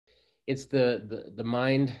it's the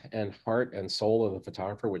mind and heart and soul of the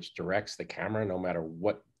photographer which directs the camera, no matter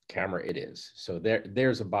what camera it is. So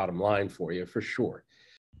there's a bottom line for you for sure.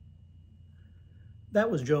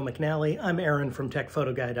 That was Joe McNally. I'm Aaron from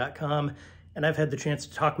TechPhotoGuy.com, and I've had the chance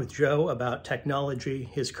to talk with Joe about technology,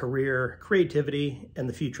 his career, creativity, and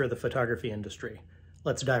the future of the photography industry.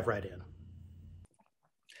 Let's dive right in.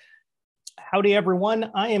 Howdy,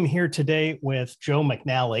 everyone. I am here today with Joe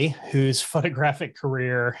McNally, whose photographic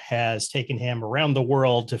career has taken him around the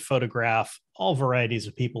world to photograph all varieties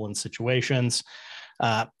of people and situations.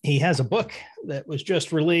 He has a book that was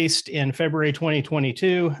just released in February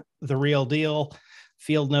 2022, The Real Deal: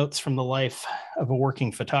 Field Notes from the Life of a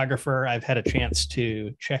Working Photographer. I've had a chance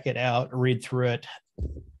to check it out, read through it,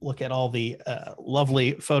 look at all the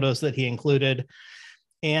lovely photos that he included.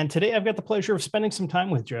 And today I've got the pleasure of spending some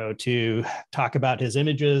time with Joe to talk about his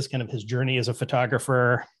images, kind of his journey as a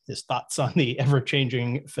photographer, his thoughts on the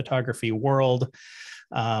ever-changing photography world.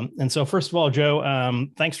 And so first of all, Joe,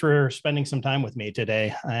 thanks for spending some time with me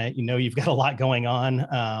today. You know, you've got a lot going on,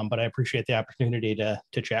 but I appreciate the opportunity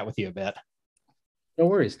to chat with you a bit. No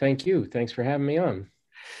worries. Thank you. Thanks for having me on.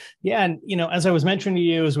 Yeah. And, you know, as I was mentioning to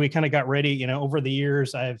you, as we kind of got ready, you know, over the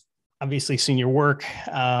years, I've obviously seen your work.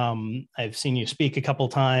 I've seen you speak a couple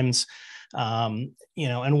of times. You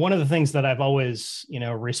know, and one of the things that I've always, you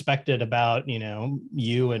know, respected about, you know,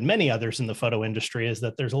 you and many others in the photo industry is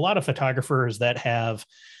that there's a lot of photographers that have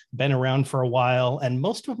been around for a while, and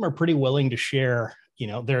most of them are pretty willing to share, you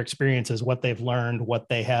know, their experiences, what they've learned, what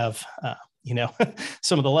they have, you know,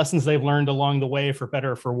 some of the lessons they've learned along the way, for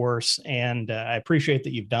better or for worse. And I appreciate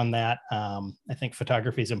that you've done that. I think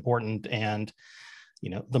photography is important, and you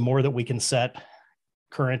know, the more that we can set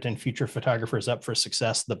current and future photographers up for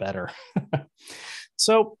success, the better.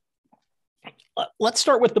 So let's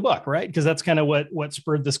start with the book, right? Because that's kind of what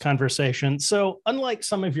spurred this conversation. So unlike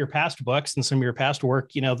some of your past books and some of your past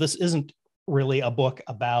work, you know, this isn't really a book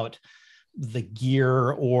about the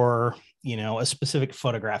gear or, you know, a specific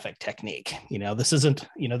photographic technique. You know, this isn't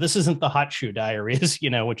the Hot Shoe Diaries, you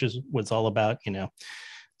know, which is what's all about, you know,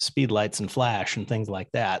 speed lights and flash and things like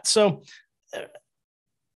that. So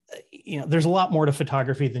you know, there's a lot more to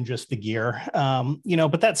photography than just the gear. You know,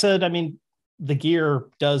 but that said, I mean, the gear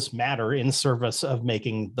does matter in service of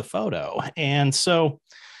making the photo. And so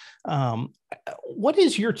what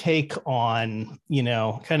is your take on, you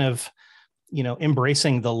know, kind of, you know,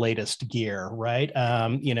 embracing the latest gear, right?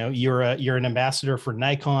 You know, you're an ambassador for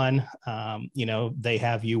Nikon. You know, they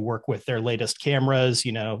have you work with their latest cameras,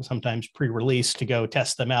 you know, sometimes pre-release, to go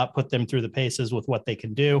test them out, put them through the paces with what they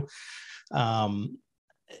can do.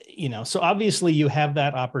 You know, so obviously you have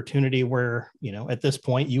that opportunity where, you know, at this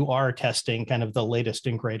point you are testing kind of the latest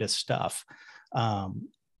and greatest stuff.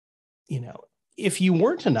 You know, if you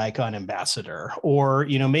weren't a Nikon ambassador, or,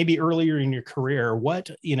 you know, maybe earlier in your career,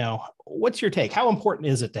 what's your take? How important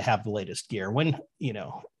is it to have the latest gear? When, you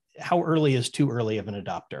know, how early is too early of an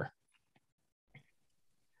adopter?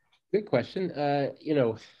 Good question. You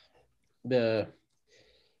know,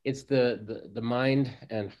 it's the mind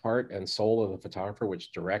and heart and soul of the photographer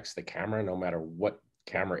which directs the camera, no matter what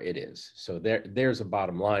camera it is. So there's a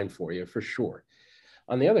bottom line for you for sure.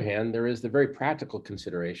 On the other hand, there is the very practical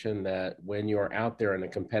consideration that when you're out there in a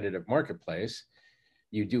competitive marketplace,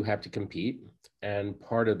 you do have to compete. And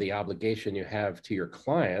part of the obligation you have to your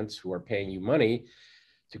clients who are paying you money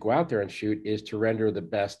to go out there and shoot is to render the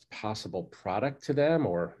best possible product to them,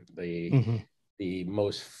 or the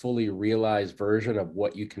most fully realized version of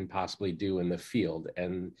what you can possibly do in the field.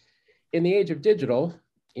 And in the age of digital,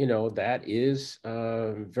 you know, that is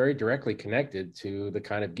very directly connected to the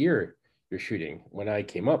kind of gear you're shooting. When I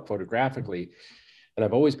came up photographically, and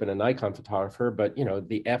I've always been a Nikon photographer, but, you know,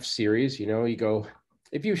 the F series, you know, you go,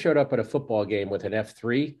 if you showed up at a football game with an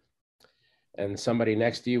F3 and somebody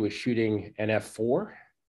next to you was shooting an F4,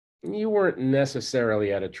 you weren't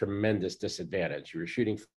necessarily at a tremendous disadvantage. You were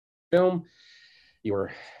shooting film, you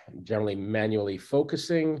were generally manually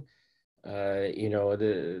focusing. You know,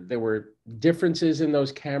 there were differences in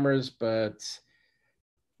those cameras, but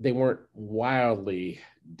they weren't wildly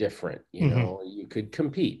different. You know, you could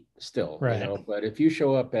compete still, Right. You know, but if you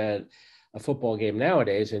show up at a football game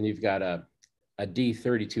nowadays and you've got a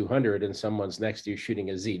D3200 and someone's next to you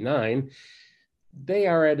shooting a Z9, they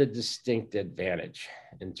are at a distinct advantage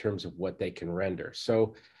in terms of what they can render.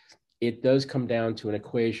 So it does come down to an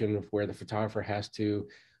equation where the photographer has to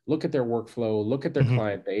look at their workflow, look at their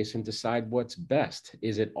client base, and decide what's best.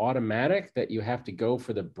 Is it automatic that you have to go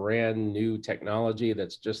for the brand new technology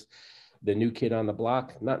that's just the new kid on the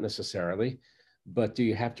block? Not necessarily. But do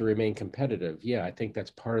you have to remain competitive? Yeah, I think that's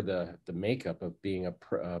part of the makeup of being a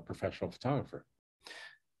professional photographer.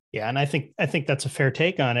 Yeah, and I think that's a fair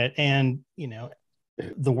take on it. And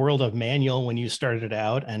the world of manual when you started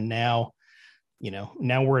out, and now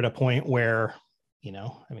we're at a point where,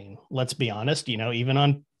 I mean, let's be honest, even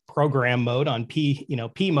on program mode, on P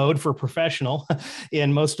mode for professional,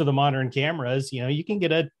 in most of the modern cameras, you can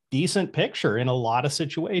get a decent picture in a lot of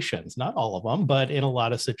situations, not all of them, but in a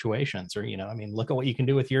lot of situations. Or, I mean, look at what you can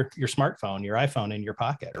do with your smartphone, your iPhone in your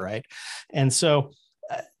pocket, right? And so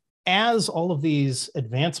as all of these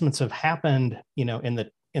advancements have happened,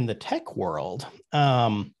 in the tech world,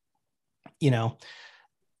 you know,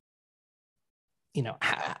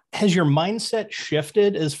 has your mindset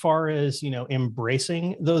shifted as far as,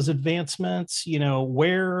 embracing those advancements?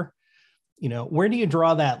 Where do you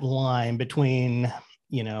draw that line between,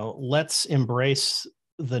 let's embrace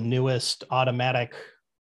the newest automatic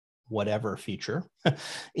whatever feature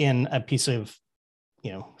in a piece of,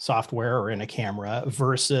 software or in a camera,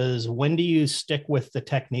 versus when do you stick with the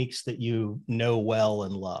techniques that you know well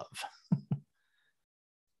and love?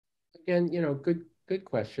 Again, good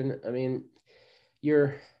question. I mean,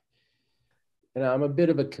 you're, I'm a bit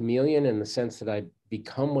of a chameleon in the sense that I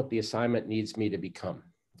become what the assignment needs me to become.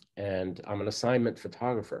 And I'm an assignment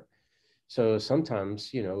photographer. So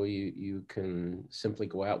sometimes, you can simply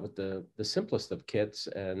go out with the simplest of kits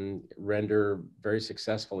and render very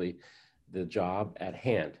successfully the job at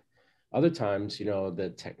hand. Other times,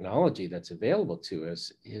 the technology that's available to us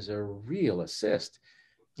is a real assist.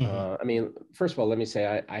 I mean, first of all, let me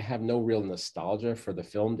say I have no real nostalgia for the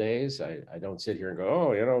film days. I don't sit here and go,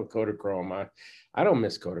 oh, Kodachrome. I don't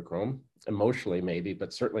miss Kodachrome, emotionally maybe,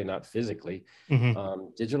 but certainly not physically.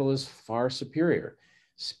 Mm-hmm. Digital is far superior.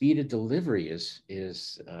 Speed of delivery is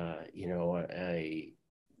a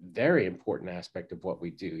very important aspect of what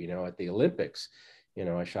we do. At the Olympics,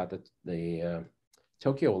 I shot the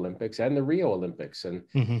Tokyo Olympics and the Rio Olympics, and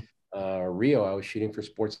Mm-hmm. Rio I was shooting for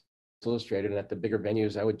Sports Illustrated, and at the bigger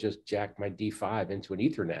venues, I would just jack my D5 into an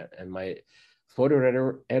Ethernet, and my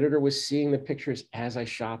photo editor was seeing the pictures as I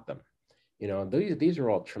shot them. These are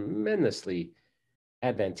all tremendously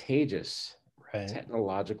advantageous Right.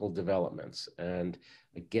 technological developments, and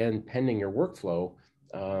again, pending your workflow,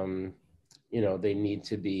 they need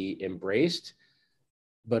to be embraced,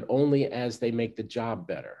 but only as they make the job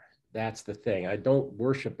better. That's the thing. I don't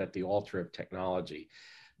worship at the altar of technology.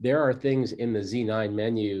 There are things in the Z9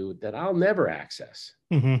 menu that I'll never access.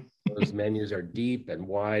 Mm-hmm. Those menus are deep and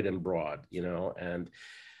wide and broad, and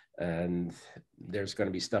there's going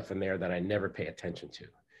to be stuff in there that I never pay attention to,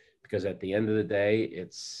 because at the end of the day,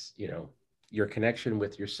 it's, your connection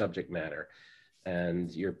with your subject matter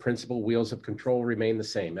and your principal wheels of control remain the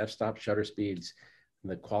same: f-stop, shutter speeds,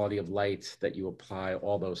 the quality of light that you apply,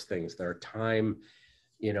 all those things. There are time,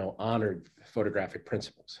 honored photographic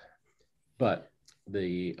principles. But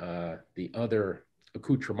the other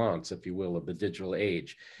accoutrements, if you will, of the digital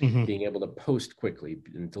age, Mm-hmm. being able to post quickly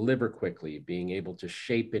and deliver quickly, being able to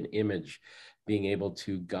shape an image, being able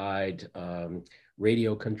to guide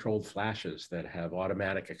radio controlled flashes that have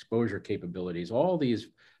automatic exposure capabilities, all these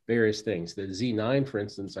various things. The Z9, for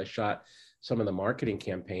instance, I shot some of the marketing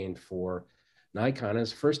campaign for Nikon.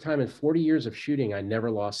 It's the first time in 40 years of shooting I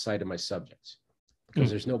never lost sight of my subjects,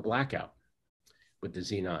 because there's no blackout with the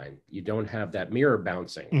Z9. You don't have that mirror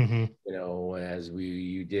bouncing, Mm-hmm. as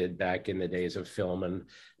you did back in the days of film and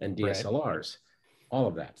Right. DSLRs, all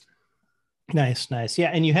of that. Nice.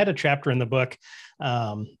 Yeah. And you had a chapter in the book,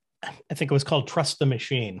 I think it was called Trust the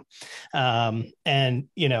Machine. And,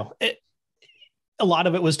 a lot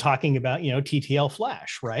of it was talking about, TTL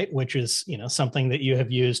flash, right? Which is, something that you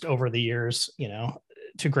have used over the years,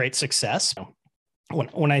 to great success.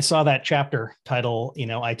 When I saw that chapter title,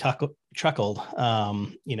 I chuckled,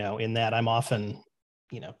 in that I'm often,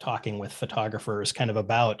 talking with photographers kind of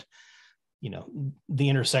about, the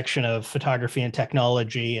intersection of photography and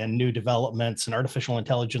technology and new developments and artificial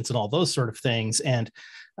intelligence and all those sort of things. And,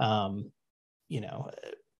 you know,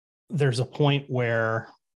 there's a point where,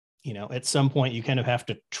 at some point you kind of have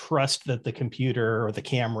to trust that the computer or the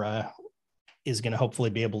camera is going to hopefully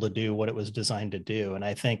be able to do what it was designed to do. And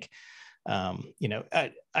I think, I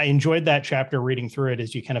enjoyed that chapter reading through it,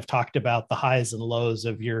 as you kind of talked about the highs and lows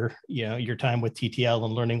of your time with TTL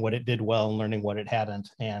and learning what it did well and learning what it hadn't.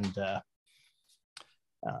 And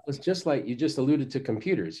it's just like you just alluded to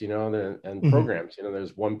computers, and programs,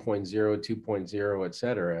 there's 1.0, 2.0, et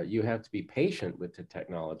cetera. You have to be patient with the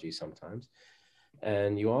technology sometimes.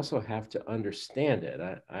 And you also have to understand it.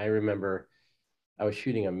 I remember I was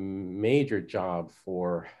shooting a major job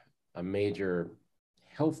for a major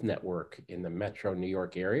health network in the metro New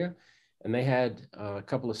York area. And they had a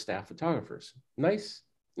couple of staff photographers, nice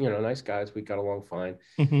guys. We got along fine.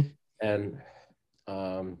 mm-hmm. And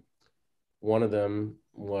Um, one of them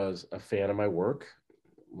was a fan of my work.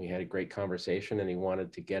 We had a great conversation, and he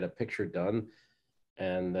wanted to get a picture done,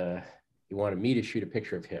 and he wanted me to shoot a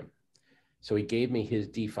picture of him. So he gave me his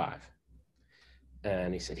D5,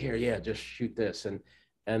 and he said, "Here, yeah, just shoot this."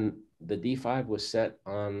 And the D5 was set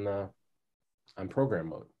on program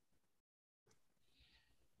mode,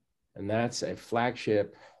 and that's a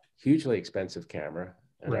flagship, hugely expensive camera.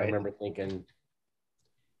 And I Right. remember thinking,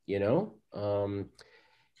 you know, um,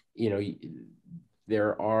 you know,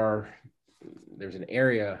 there are there's an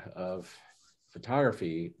area of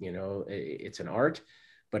photography, it's an art,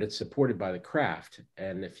 but it's supported by the craft.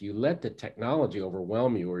 And if you let the technology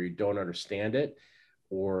overwhelm you, or you don't understand it,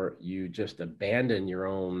 or you just abandon your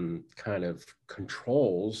own kind of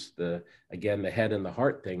controls, again, the head and the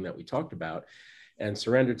heart thing that we talked about, and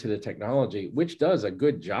surrender to the technology, which does a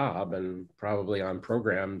good job, and probably on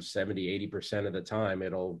program 70-80% of the time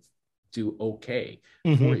it'll do okay for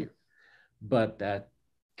Mm-hmm. you, but that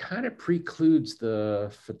kind of precludes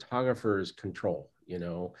the photographer's control.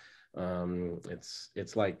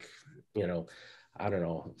 It's like, you know I don't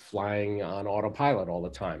know, flying on autopilot all the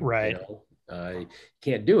time. Right. You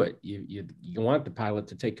can't do it. You want the pilot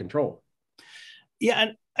to take control. Yeah,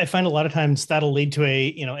 and I find a lot of times that'll lead to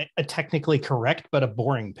a technically correct but a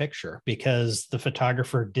boring picture because the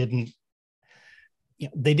photographer didn't,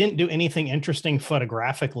 they didn't do anything interesting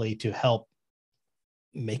photographically to help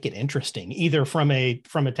make it interesting, either from a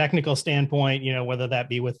technical standpoint, whether that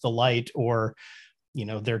be with the light, or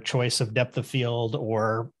their choice of depth of field,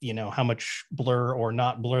 or how much blur or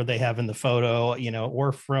not blur they have in the photo,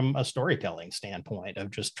 or from a storytelling standpoint of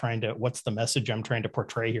just trying to, what's the message I'm trying to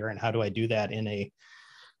portray here, and how do I do that in a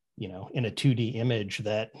 2D image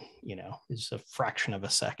that is a fraction of a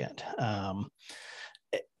second. And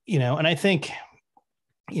I think,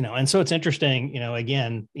 and so it's interesting,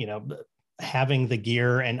 again, having the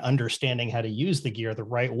gear and understanding how to use the gear the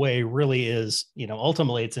right way really is,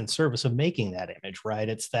 ultimately it's in service of making that image, right?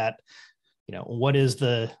 It's that, what is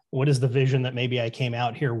the vision that maybe I came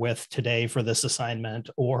out here with today for this assignment,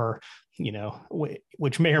 or,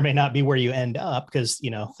 which may or may not be where you end up, because,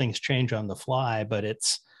 things change on the fly, but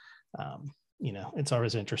it's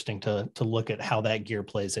always interesting to look at how that gear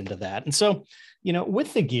plays into that. And so,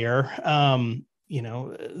 with the gear,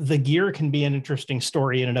 the gear can be an interesting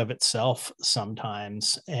story in and of itself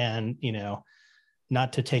sometimes. And,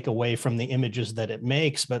 not to take away from the images that it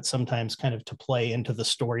makes, but sometimes kind of to play into the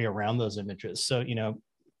story around those images. So,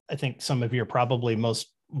 I think some of your probably most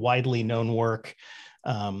widely known work,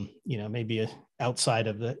 maybe outside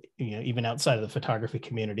of the, even outside of the photography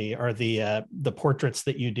community, are the portraits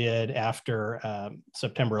that you did after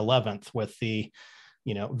September 11th with the,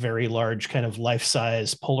 very large kind of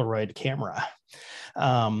life-size Polaroid camera.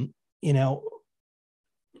 Um, you know,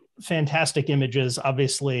 Fantastic images,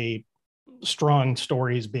 obviously strong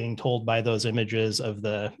stories being told by those images of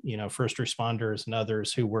the, first responders and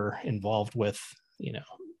others who were involved with,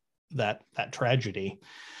 that tragedy.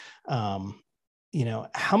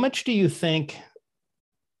 How much do you think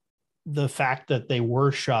the fact that they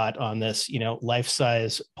were shot on this,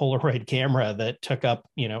 life-size Polaroid camera that took up,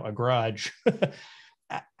 a garage,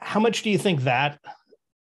 how much do you think that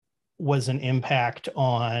was an impact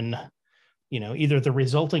on, either the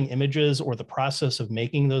resulting images or the process of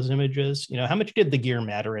making those images? How much did the gear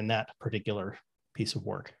matter in that particular piece of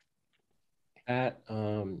work?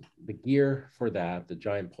 The gear for that, the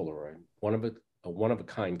giant Polaroid, a one of a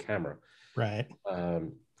kind camera, Right.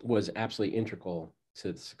 was absolutely integral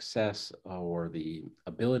to the success or the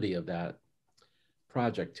ability of that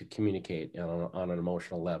project to communicate on an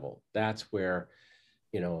emotional level. That's where,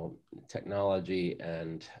 technology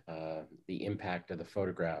and the impact of the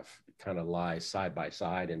photograph kind of lies side by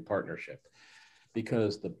side in partnership,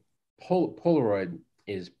 because the Polaroid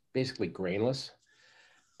is basically grainless,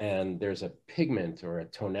 and there's a pigment or a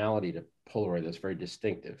tonality to Polaroid that's very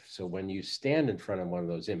distinctive. So when you stand in front of one of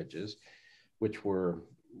those images, which were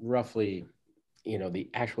roughly, the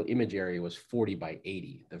actual image area was 40 by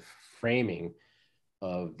 80. The framing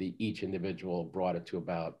of each individual brought it to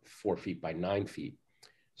about 4 feet by 9 feet.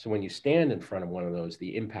 So when you stand in front of one of those,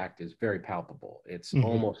 the impact is very palpable. It's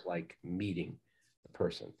almost like meeting the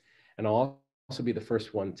person. And I'll also be the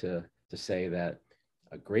first one to say that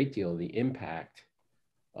a great deal of the impact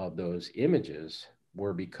of those images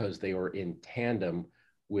were because they were in tandem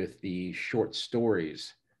with the short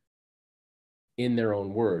stories in their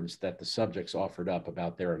own words that the subjects offered up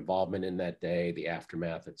about their involvement in that day, the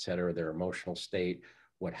aftermath, et cetera, their emotional state,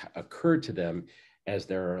 what occurred to them as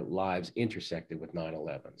their lives intersected with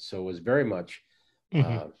 9/11. So it was very much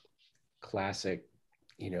classic,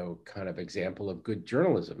 kind of example of good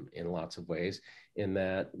journalism in lots of ways, in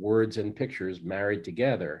that words and pictures married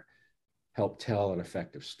together help tell an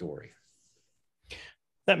effective story.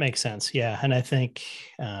 That makes sense. Yeah. And I think,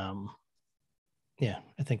 I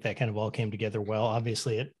think that kind of all came together well.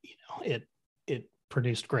 Obviously it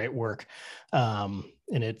produced great work. And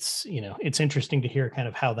it's interesting to hear kind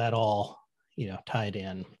of how that all, tied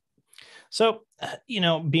in. So,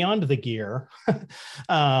 beyond the gear,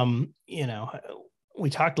 we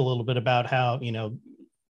talked a little bit about how,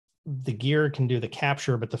 the gear can do the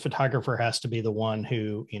capture, but the photographer has to be the one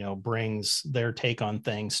who, brings their take on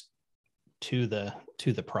things to the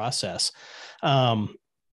process.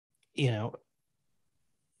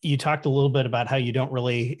 You talked a little bit about how you don't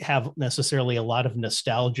really have necessarily a lot of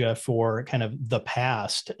nostalgia for kind of the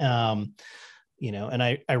past. And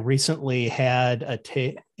I recently had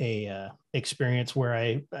a experience where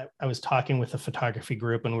I was talking with a photography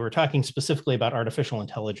group, and we were talking specifically about artificial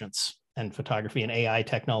intelligence and photography and AI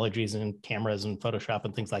technologies and cameras and Photoshop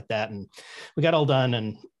and things like that. And we got all done,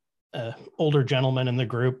 and an older gentleman in the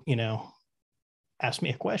group, asked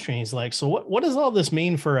me a question. He's like, so what does all this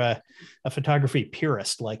mean for a photography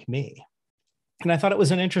purist like me? And I thought it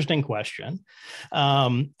was an interesting question.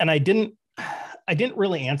 And I didn't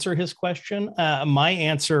really answer his question. My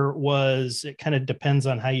answer was, it kind of depends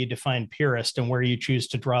on how you define purist and where you choose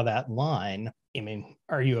to draw that line. I mean,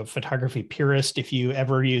 are you a photography purist if you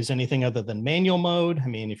ever use anything other than manual mode? I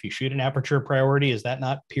mean, if you shoot an aperture priority, is that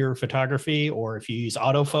not pure photography? Or if you use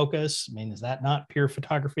autofocus, I mean, is that not pure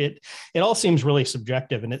photography? It all seems really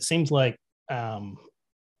subjective. And it seems like, I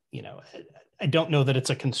don't know that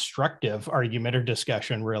it's a constructive argument or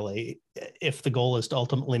discussion, really, if the goal is to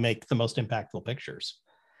ultimately make the most impactful pictures.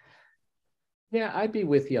 Yeah, I'd be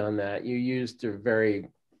with you on that. You used a very,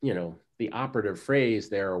 the operative phrase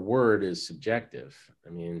there, a word is subjective.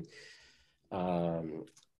 I mean, I've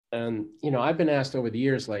been asked over the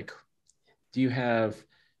years, like, do you have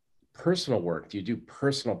personal work? Do you do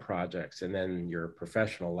personal projects and then your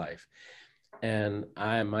professional life? And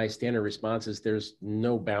my standard response is there's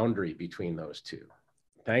no boundary between those two.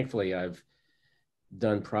 Thankfully, I've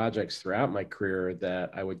done projects throughout my career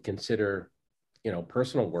that I would consider,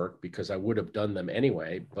 personal work because I would have done them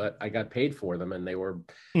anyway, but I got paid for them, and they were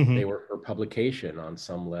for publication on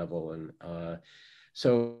some level. And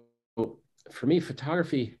so for me,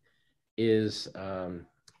 photography is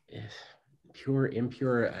pure,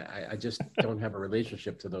 impure. I just don't have a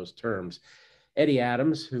relationship to those terms. Eddie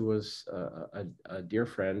Adams, who was a dear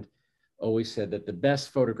friend, always said that the best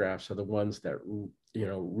photographs are the ones that,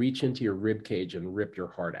 reach into your rib cage and rip your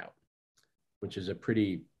heart out, which is a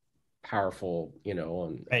pretty powerful,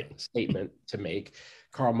 statement to make.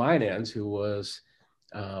 Carl Meinans, who was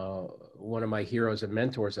one of my heroes and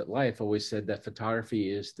mentors at life, always said that photography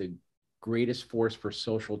is the greatest force for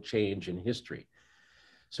social change in history.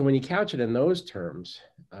 So when you couch it in those terms,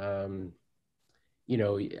 I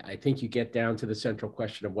think you get down to the central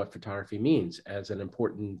question of what photography means as an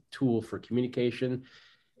important tool for communication,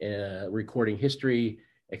 recording history,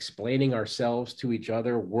 explaining ourselves to each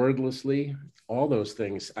other wordlessly. All those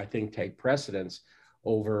things, I think, take precedence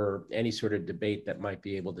over any sort of debate that might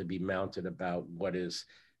be able to be mounted about what is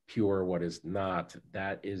pure, what is not.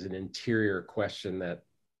 That is an interior question that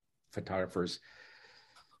photographers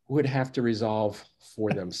would have to resolve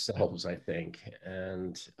for themselves, I think.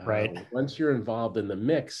 And right. Once you're involved in the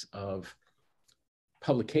mix of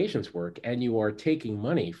publications work and you are taking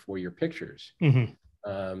money for your pictures,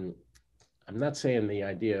 I'm not saying the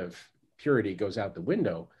idea of purity goes out the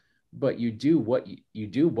window, but you do what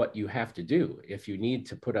you have to do. If you need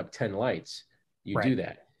to put up 10 lights, you do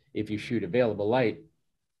that. If you shoot available light,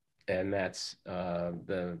 and that's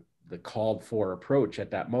the called for approach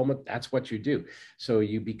at that moment, that's what you do. So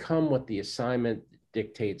you become what the assignment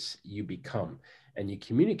dictates you become, and you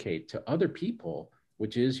communicate to other people,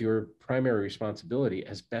 which is your primary responsibility,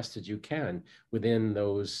 as best as you can within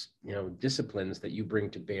those, disciplines that you bring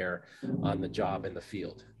to bear on the job in the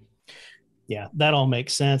field. Yeah, that all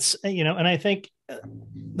makes sense. And I think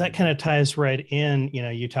that kind of ties right in.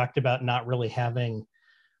 You talked about not really having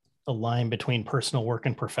a line between personal work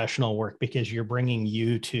and professional work because you're bringing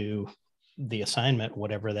you to the assignment,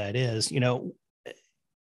 whatever that is.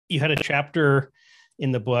 You had a chapter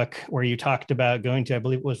in the book where you talked about going to, I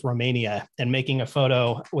believe it was Romania, and making a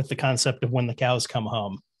photo with the concept of when the cows come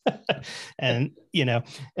home. And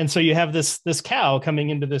so you have this cow coming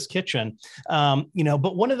into this kitchen,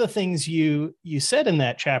 but one of the things you said in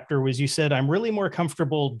that chapter was, you said, I'm really more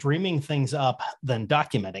comfortable dreaming things up than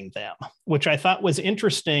documenting them, which I thought was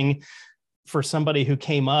interesting for somebody who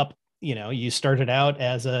came up. You started out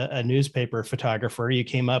as a newspaper photographer. You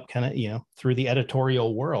came up kind of, through the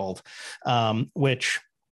editorial world, which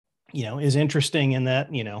is interesting in that,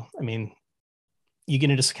 I mean, you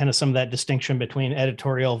get into kind of some of that distinction between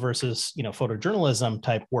editorial versus, photojournalism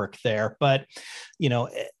type work there. But,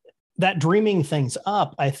 that dreaming things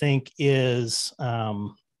up, I think, is,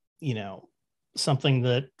 something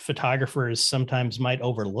that photographers sometimes might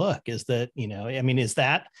overlook is that, I mean, is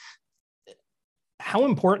that how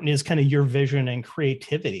important is kind of your vision and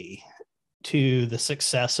creativity to the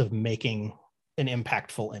success of making an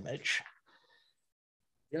impactful image?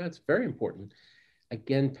 Yeah, it's very important.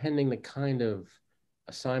 Again, pending the kind of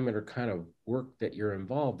assignment or kind of work that you're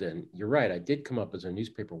involved in. You're right. I did come up as a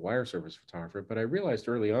newspaper wire service photographer, but I realized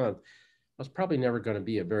early on I was probably never going to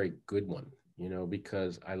be a very good one,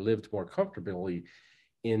 because I lived more comfortably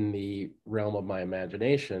in the realm of my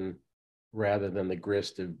imagination rather than the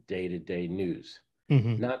grist of day-to-day news.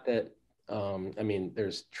 Mm-hmm. Not that, I mean,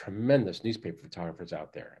 there's tremendous newspaper photographers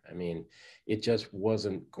out there. I mean, it just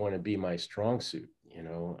wasn't going to be my strong suit.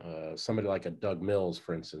 Somebody like a Doug Mills,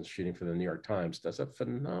 for instance, shooting for the New York Times, does a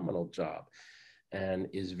phenomenal job and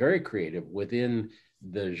is very creative within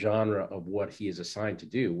the genre of what he is assigned to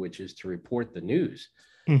do, which is to report the news,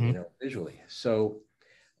 Mm-hmm. visually. So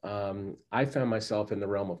I found myself in the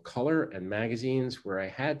realm of color and magazines where I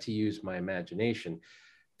had to use my imagination.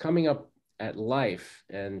 Coming up at Life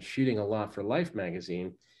and shooting a lot for Life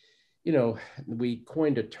magazine, we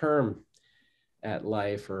coined a term at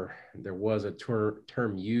Life, or there was a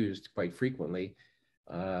term used quite frequently,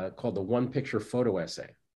 called the one picture photo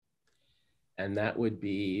essay. And that would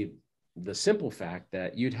be the simple fact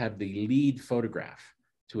that you'd have the lead photograph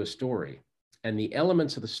to a story, and the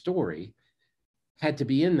elements of the story had to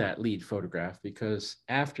be in that lead photograph, because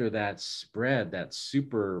after that spread, that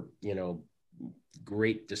super,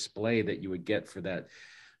 great display that you would get for that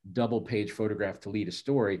double page photograph to lead a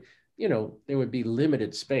story, there would be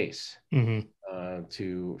limited space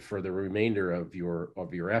Mm-hmm. for the remainder of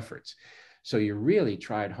your efforts. So you really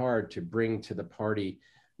tried hard to bring to the party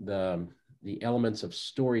the elements of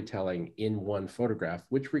storytelling in one photograph,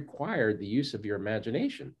 which required the use of your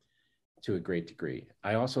imagination to a great degree.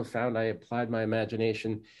 I also found I applied my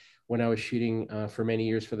imagination when I was shooting for many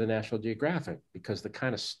years for the National Geographic, because the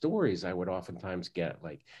kind of stories I would oftentimes get,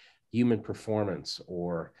 like human performance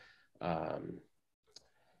or,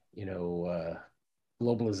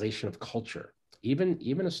 globalization of culture.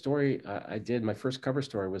 Even a story I did, my first cover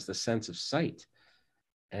story was The Sense of Sight.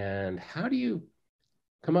 And how do you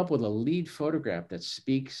come up with a lead photograph that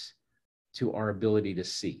speaks to our ability to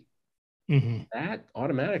see? Mm-hmm. That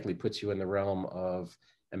automatically puts you in the realm of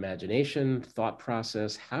imagination, thought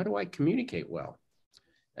process. How do I communicate well?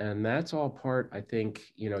 And that's all part, I think,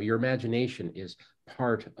 your imagination is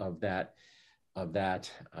part of that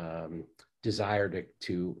desire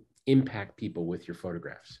to impact people with your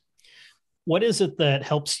photographs. What is it that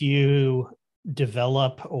helps you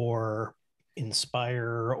develop or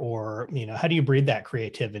inspire, or, how do you breed that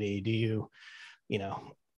creativity? Do you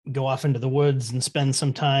know, go off into the woods and spend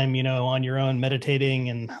some time, on your own meditating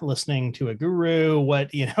and listening to a guru? What,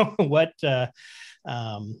 where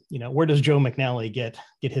does Joe McNally get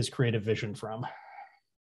his creative vision from?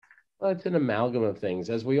 Well, it's an amalgam of things,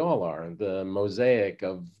 as we all are. The mosaic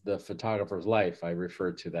of the photographer's life, I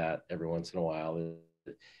refer to that every once in a while.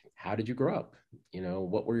 How did you grow up?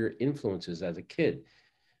 What were your influences as a kid?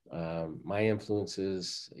 My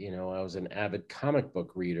influences, I was an avid comic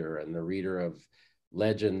book reader and the reader of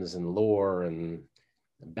legends and lore and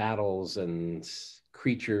battles and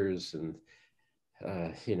creatures and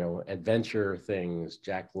adventure things,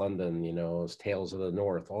 Jack London, Tales of the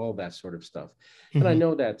North, all that sort of stuff. And I Mm-hmm.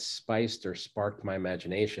 know that spiced or sparked my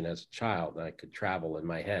imagination as a child. I could travel in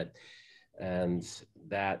my head. And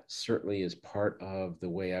that certainly is part of the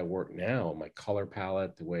way I work now, my color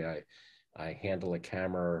palette, the way I handle a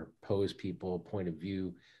camera, pose people, point of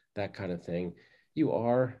view, that kind of thing. You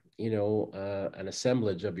are, an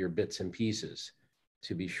assemblage of your bits and pieces,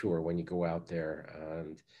 to be sure, when you go out there.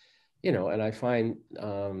 And I find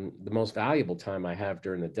the most valuable time I have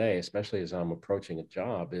during the day, especially as I'm approaching a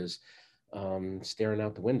job, is staring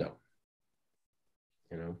out the window.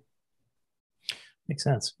 Makes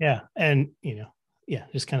sense. Yeah. And, yeah,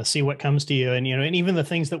 just kind of see what comes to you. And, and even the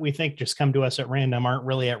things that we think just come to us at random aren't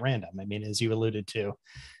really at random. I mean, as you alluded to,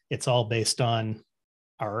 it's all based on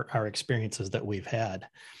our experiences that we've had.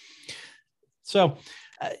 So,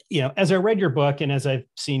 as I read your book and as I've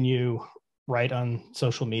seen you write on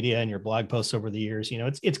social media and your blog posts over the years,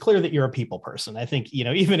 it's clear that you're a people person. I think,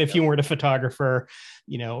 even if you weren't a photographer,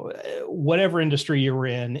 whatever industry you were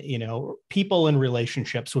in, people and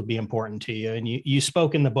relationships would be important to you. And you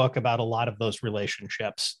spoke in the book about a lot of those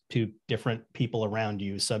relationships to different people around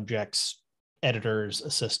you, subjects, editors,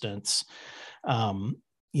 assistants.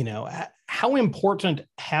 how important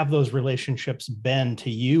have those relationships been to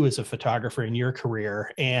you as a photographer in your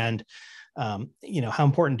career? And, how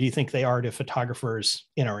important do you think they are to photographers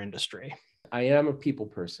in our industry? I am a people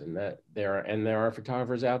person. There are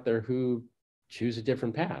photographers out there who choose a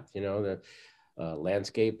different path. The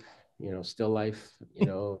landscape, still life,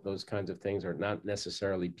 those kinds of things are not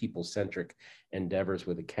necessarily people-centric endeavors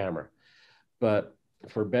with a camera. But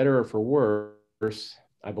for better or for worse,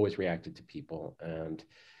 I've always reacted to people. And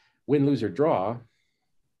win, lose, or draw,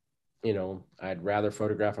 I'd rather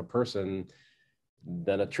photograph a person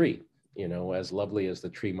than a tree, as lovely as the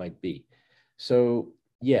tree might be. So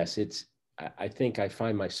yes, I think I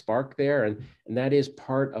find my spark there. And that is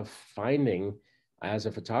part of finding, as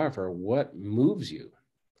a photographer, what moves you,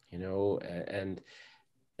 and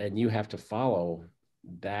you have to follow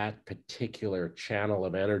that particular channel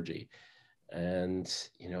of energy. And,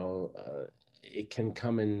 it can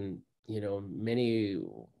come in, many,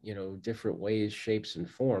 different ways, shapes, and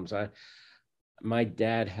forms. My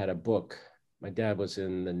dad had a book. My dad was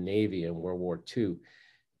in the Navy in World War II,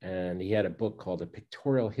 and he had a book called A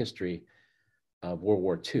Pictorial History of World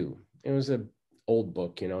War II. It was an old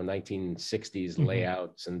book, 1960s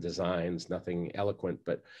layouts and designs, nothing eloquent,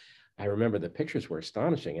 but I remember the pictures were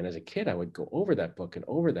astonishing. And as a kid, I would go over that book and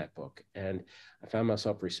over that book. And I found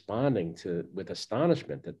myself responding with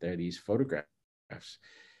astonishment that there are these photographs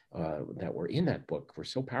that were in that book were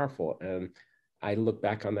so powerful. And I look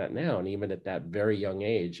back on that now, and even at that very young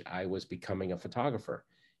age, I was becoming a photographer,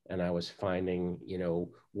 and I was finding,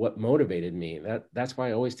 what motivated me. That's why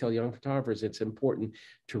I always tell young photographers it's important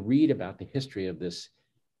to read about the history of this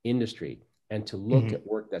industry and to look at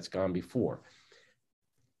work that's gone before.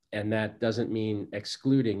 And that doesn't mean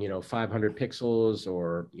excluding, 500 pixels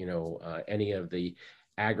or, any of the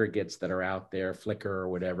aggregates that are out there, Flickr or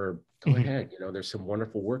whatever. Go ahead. There's some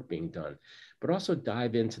wonderful work being done, but also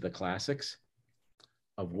dive into the classics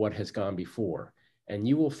of what has gone before. And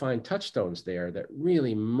you will find touchstones there that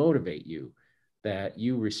really motivate you, that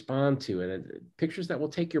you respond to, and pictures that will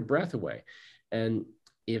take your breath away. And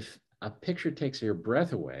if a picture takes your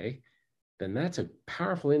breath away, then that's a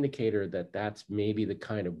powerful indicator that that's maybe the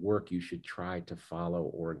kind of work you should try to follow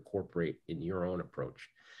or incorporate in your own approach.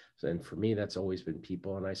 And for me, that's always been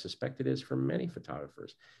people, and I suspect it is for many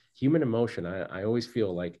photographers. Human emotion, I always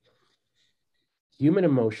feel like human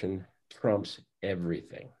emotion trumps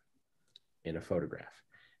everything in a photograph.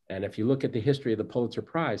 And if you look at the history of the Pulitzer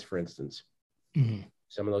Prize, for instance,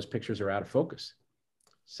 some of those pictures are out of focus.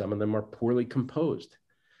 Some of them are poorly composed.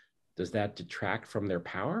 Does that detract from their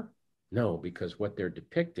power? No, because what they're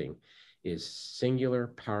depicting is singular,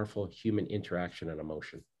 powerful human interaction and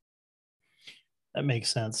emotion. That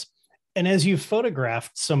makes sense. And as you've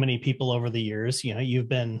photographed so many people over the years, you've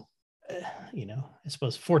been, I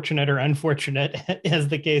suppose fortunate or unfortunate as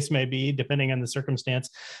the case may be, depending on the circumstance,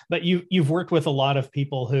 but you've worked with a lot of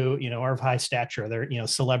people who, are of high stature. They're,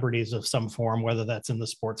 celebrities of some form, whether that's in the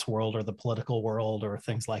sports world or the political world or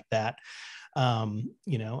things like that.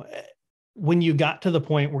 When you got to the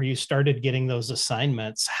point where you started getting those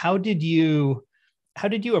assignments, how did you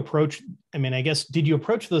approach? I mean, I guess, did you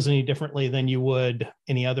approach those any differently than you would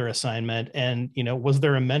any other assignment? And, was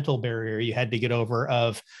there a mental barrier you had to get over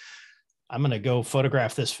of, I'm going to go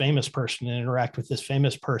photograph this famous person and interact with this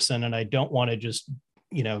famous person, and I don't want to just,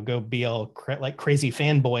 go be all like crazy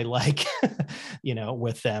fanboy, like,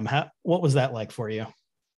 with them. What was that like for you?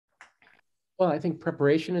 Well, I think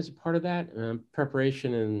preparation is a part of that.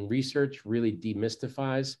 Preparation and research really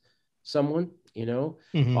demystifies someone,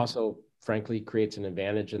 also, frankly, creates an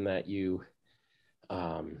advantage in that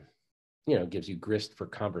gives you grist for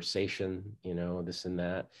conversation, this and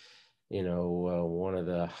that. One of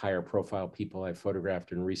the higher profile people I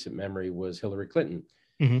photographed in recent memory was Hillary Clinton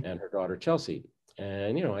and her daughter, Chelsea.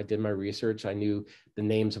 And, I did my research. I knew the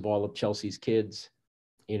names of all of Chelsea's kids,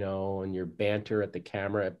 and your banter at the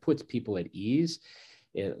camera, it puts people at ease.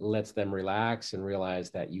 It lets them relax and realize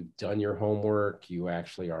that you've done your homework, you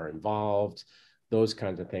actually are involved. Those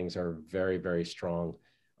kinds of things are very, very strong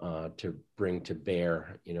to bring to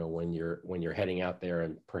bear, when you're heading out there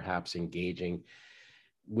and perhaps engaging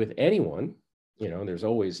with anyone. There's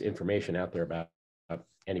always information out there about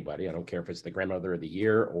anybody. I don't care if it's the grandmother of the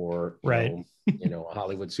year or right. A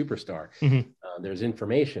Hollywood superstar. There's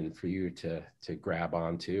information for you to grab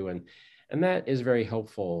onto, and that is very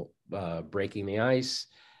helpful. Breaking the ice,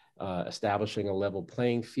 establishing a level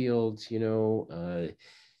playing field.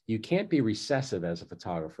 You can't be recessive as a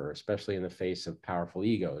photographer, especially in the face of powerful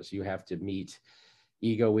egos. You have to meet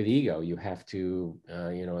ego with ego. You have to,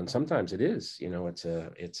 and sometimes it is, it's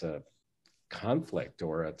a conflict,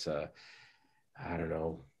 or it's a, I don't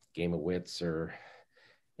know, game of wits, or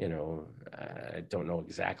you know, I don't know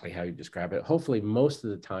exactly how you describe it. Hopefully, most of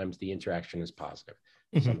the times the interaction is positive.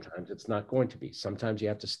 Sometimes it's not going to be. Sometimes you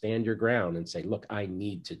have to stand your ground and say, look, I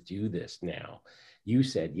need to do this now. You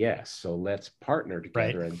said yes, so let's partner Right.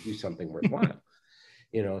 together and do something worthwhile.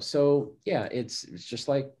 You know, so yeah, it's just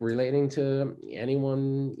like relating to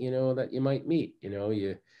anyone, you know, that you might meet. You know,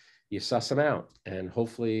 you suss them out, and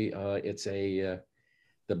hopefully it's the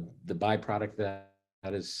byproduct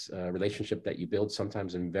that is a relationship that you build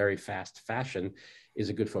sometimes in very fast fashion is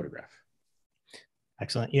a good photograph.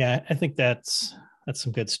 Excellent. Yeah, I think that's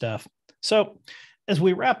some good stuff. So as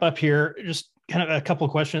we wrap up here, just kind of a couple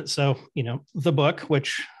of questions. So, you know, the book,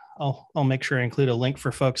 which I'll make sure I include a link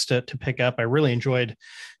for folks to pick up. I really enjoyed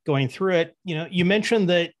going through it. You know, you mentioned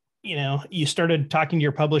that, you know, you started talking to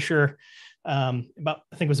your publisher about,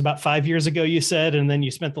 I think it was about 5 years ago, you said, and then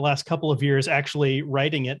you spent the last couple of years actually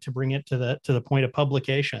writing it to bring it to the point of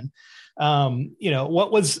publication. You know,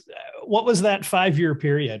 what was that 5 year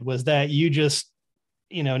period? Was that you just,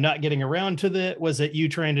 you know, not getting around to was it you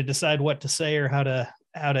trying to decide what to say or how to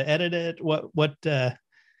edit it? What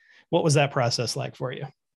was that process like for you?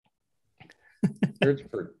 Search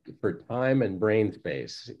for time and brain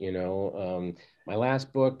space. You know, my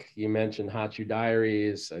last book, you mentioned Hot Shoe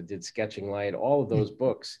Diaries. I did Sketching Light. All of those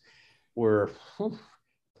books were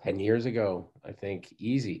 10 years ago, I think,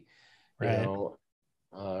 easy. You Right. know,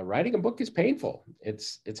 writing a book is painful.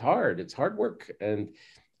 It's hard. It's hard work, and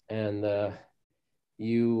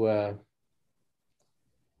you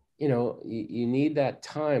you know, you need that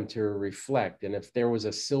time to reflect. And if there was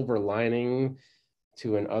a silver lining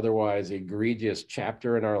to an otherwise egregious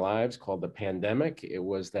chapter in our lives called the pandemic, it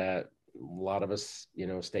was that a lot of us, you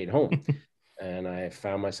know, stayed home. And I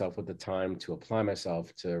found myself with the time to apply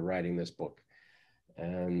myself to writing this book.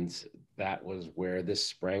 And that was where this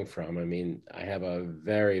sprang from. I mean, I have a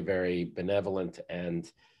very, very benevolent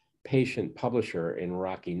and patient publisher in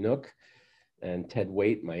Rocky Nook. And Ted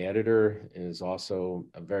Waite, my editor, is also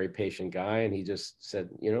a very patient guy. And he just said,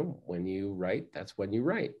 you know, when you write, that's when you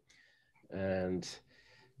write. And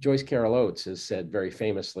Joyce Carol Oates has said very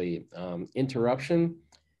famously, interruption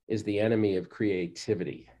is the enemy of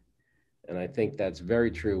creativity. And I think that's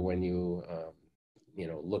very true when you, you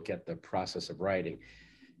know, look at the process of writing.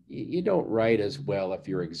 You don't write as well if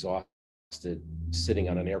you're exhausted sitting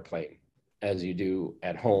on an airplane as you do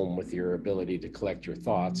at home with your ability to collect your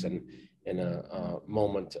thoughts and in a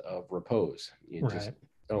moment of repose. You Right. just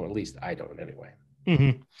don't, at least I don't anyway.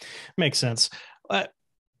 Mm-hmm. Makes sense.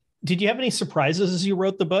 Did you have any surprises as you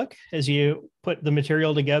wrote the book, as you put the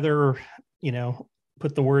material together, or, you know,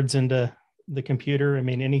 put the words into the computer? I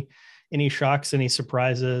mean, any shocks, any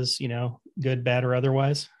surprises, you know, good, bad, or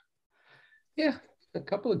otherwise? Yeah, a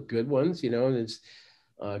couple of good ones. You know, it's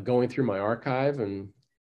going through my archive and,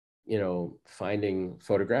 you know, finding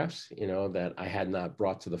photographs, you know, that I had not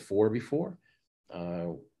brought to the fore before.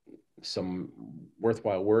 Some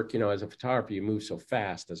worthwhile work. You know, as a photographer, you move so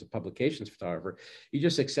fast. As a publications photographer, you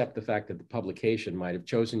just accept the fact that the publication might have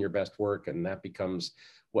chosen your best work, and that becomes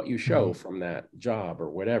what you show from that job or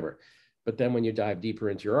whatever. But then when you dive deeper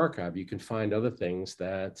into your archive, you can find other things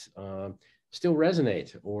that still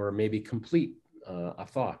resonate or maybe complete a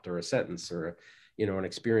thought or a sentence or, you know, an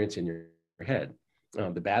experience in your head.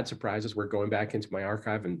 The bad surprises were going back into my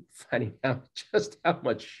archive and finding out just how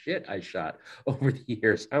much shit I shot over the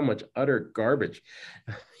years, how much utter garbage,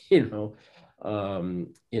 you know,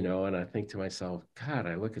 and I think to myself, God,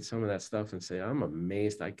 I look at some of that stuff and say, I'm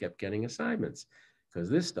amazed I kept getting assignments, because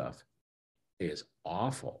this stuff is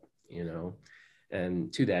awful, you know.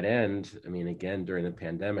 And to that end, I mean, again, during the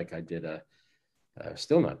pandemic, I did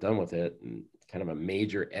still not done with it, and kind of a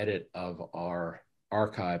major edit of our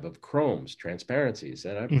archive of chromes, transparencies,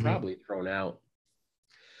 that I've probably thrown out.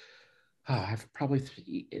 I've probably,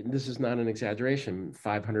 this is not an exaggeration,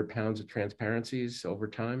 500 pounds of transparencies over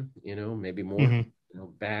time, you know, maybe more. You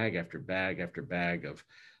know, bag after bag after bag of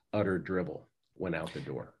utter dribble went out the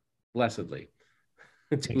door, blessedly,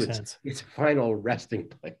 to its final resting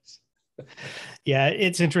place. Yeah,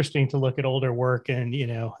 it's interesting to look at older work and, you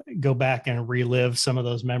know, go back and relive some of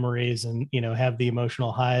those memories and, you know, have the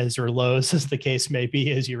emotional highs or lows, as the case may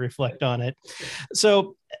be, as you reflect on it.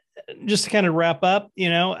 So just to kind of wrap up, you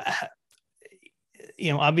know,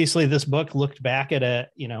 obviously this book looked back at a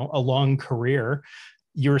long career.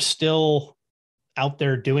 You're still out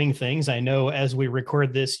there doing things. I know as we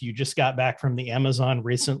record this, you just got back from the Amazon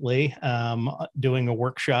recently, doing a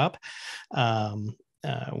workshop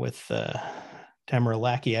with Tamara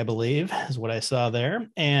Lackey, I believe, is what I saw there.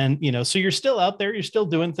 And, you know, so you're still out there, you're still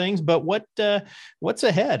doing things, but what's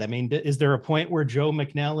ahead? I mean, is there a point where Joe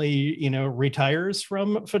McNally, you know, retires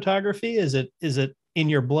from photography? Is it in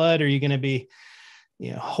your blood? Are you going to be,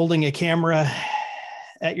 holding a camera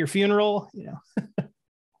at your funeral?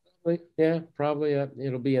 Yeah, probably.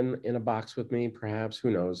 It'll be in a box with me, perhaps.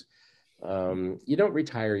 Who knows? You don't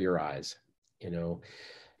retire your eyes.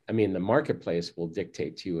 I mean, the marketplace will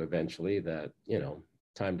dictate to you eventually that,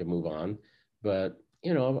 time to move on. But,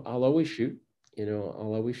 I'll always shoot.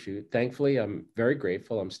 I'll always shoot. Thankfully, I'm very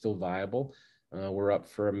grateful. I'm still viable. We're up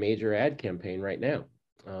for a major ad campaign right now.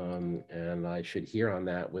 And I should hear on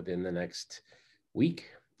that within the next week.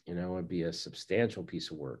 It'd be a substantial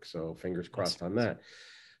piece of work. So fingers crossed on that.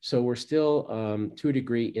 So we're still, to a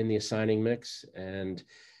degree, in the assigning mix. And,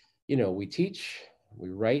 we teach, we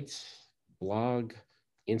write, blog,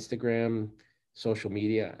 Instagram, social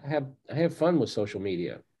media. I have fun with social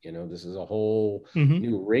media. This is a whole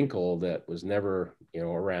new wrinkle that was never,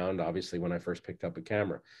 around, obviously, when I first picked up a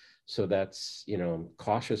camera. So that's,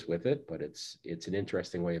 cautious with it, but it's an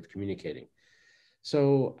interesting way of communicating.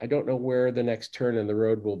 So I don't know where the next turn in the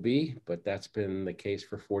road will be, but that's been the case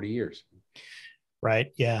for 40 years.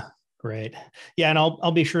 Right. Yeah. Great. Yeah. And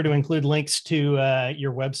I'll be sure to include links to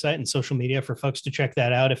your website and social media for folks to check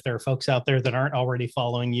that out. If there are folks out there that aren't already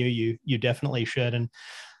following you, you definitely should. And,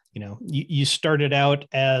 you started out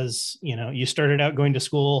going to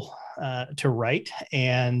school to write.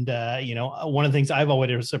 And, one of the things I've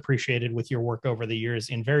always appreciated with your work over the years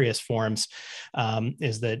in various forms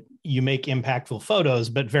is that you make impactful photos,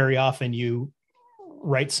 but very often you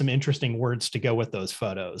write some interesting words to go with those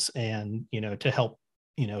photos and, to help,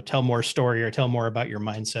 tell more story or tell more about your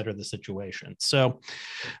mindset or the situation. So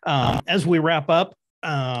as we wrap up,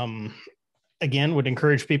 again, would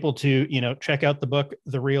encourage people to, check out the book,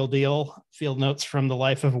 The Real Deal, Field Notes from the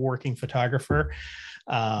Life of a Working Photographer,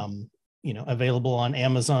 available on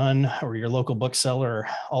Amazon or your local bookseller,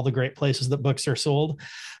 all the great places that books are sold.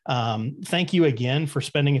 Thank you again for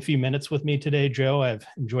spending a few minutes with me today, Joe. I've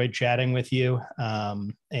enjoyed chatting with you.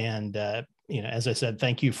 As I said,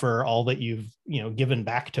 thank you for all that you've, given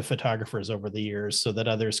back to photographers over the years so that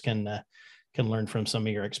others can learn from some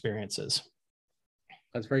of your experiences.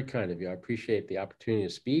 That's very kind of you. I appreciate the opportunity to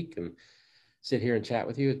speak and sit here and chat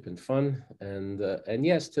with you. It's been fun. And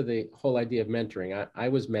yes, to the whole idea of mentoring, I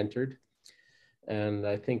was mentored. And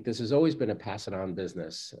I think this has always been a pass it on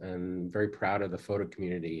business, and very proud of the photo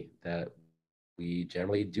community that we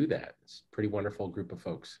generally do that. It's a pretty wonderful group of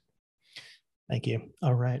folks. Thank you.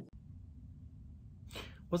 All right.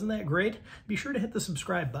 Wasn't that great? Be sure to hit the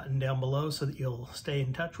subscribe button down below so that you'll stay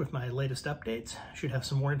in touch with my latest updates. Should have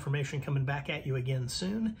some more information coming back at you again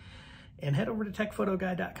soon. And head over to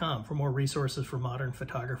techphotoguy.com for more resources for modern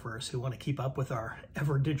photographers who want to keep up with our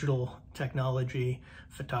ever digital technology,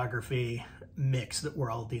 photography mix that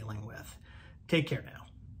we're all dealing with. Take care now.